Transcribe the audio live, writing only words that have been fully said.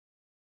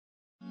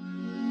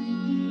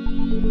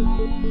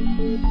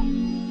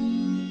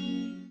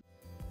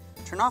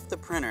Turn off the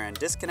printer and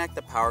disconnect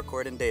the power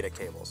cord and data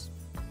cables.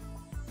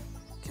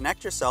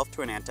 Connect yourself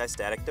to an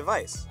anti-static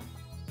device.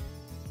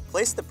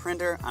 Place the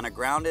printer on a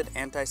grounded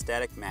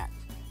anti-static mat.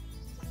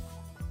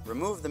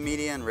 Remove the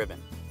media and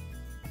ribbon.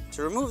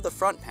 To remove the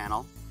front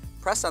panel,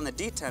 press on the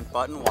detent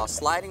button while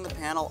sliding the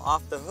panel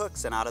off the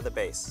hooks and out of the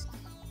base.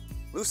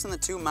 Loosen the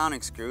two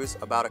mounting screws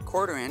about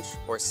 1/4 inch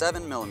or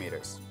 7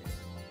 millimeters.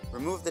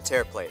 Remove the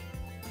tear plate.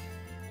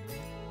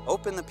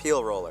 Open the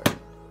peel roller.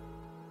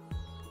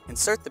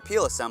 Insert the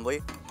peel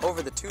assembly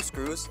over the 2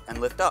 screws and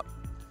lift up.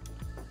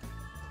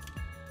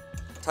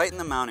 Tighten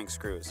the mounting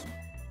screws.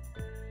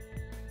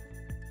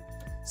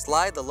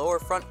 Slide the lower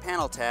front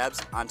panel tabs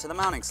onto the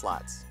mounting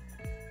slots.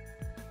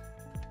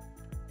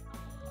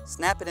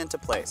 Snap it into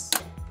place.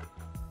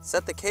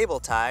 Set the cable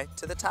tie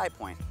to the tie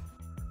point.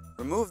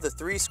 Remove the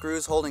 3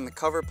 screws holding the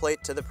cover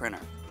plate to the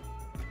printer.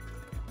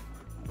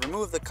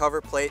 Remove the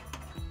cover plate.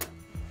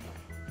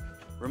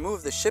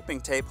 Remove the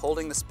shipping tape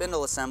holding the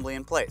spindle assembly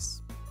in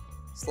place.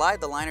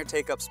 Slide the liner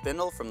take-up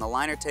spindle from the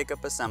liner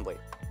take-up assembly.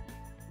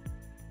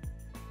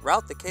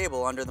 Route the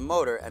cable under the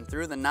motor and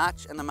through the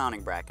notch and the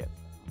mounting bracket.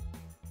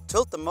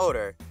 Tilt the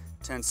motor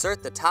to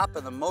insert the top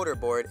of the motor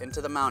board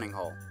into the mounting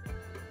hole.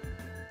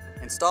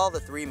 Install the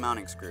 3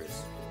 mounting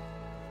screws.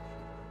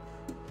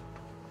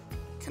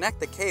 Connect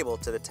the cable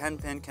to the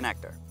 10-pin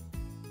connector.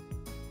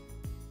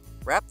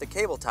 Wrap the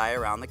cable tie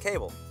around the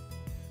cable.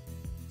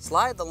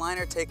 Slide the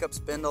liner take-up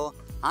spindle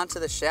onto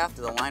the shaft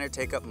of the liner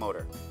take-up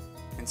motor.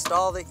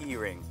 Install the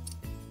E-ring.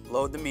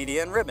 Load the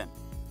media and ribbon.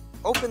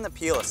 Open the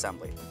peel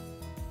assembly.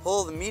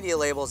 Pull the media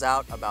labels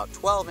out about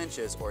 12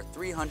 inches or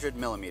 300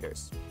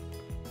 millimeters.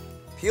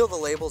 Peel the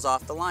labels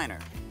off the liner.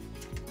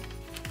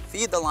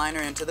 Feed the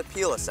liner into the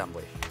peel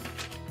assembly.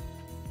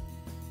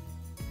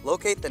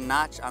 Locate the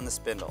notch on the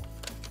spindle.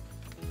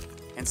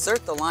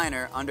 Insert the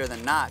liner under the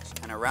notch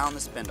and around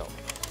the spindle.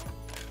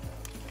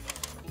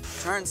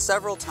 Turn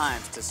several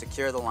times to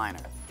secure the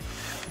liner.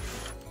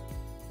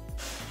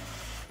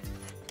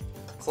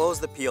 Close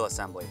the peel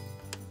assembly.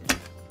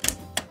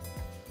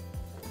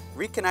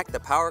 Reconnect the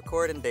power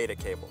cord and data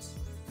cables.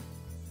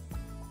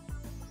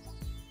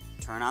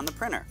 Turn on the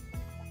printer.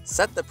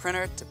 Set the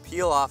printer to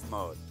peel off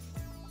mode.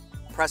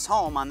 Press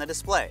home on the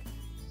display.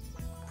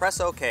 Press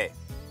OK.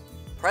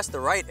 Press the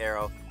right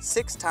arrow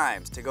 6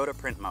 times to go to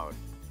print mode.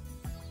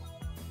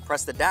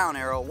 Press the down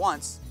arrow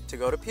once to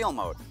go to peel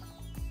mode.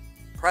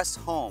 Press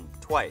home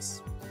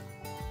twice.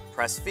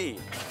 Press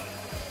feed.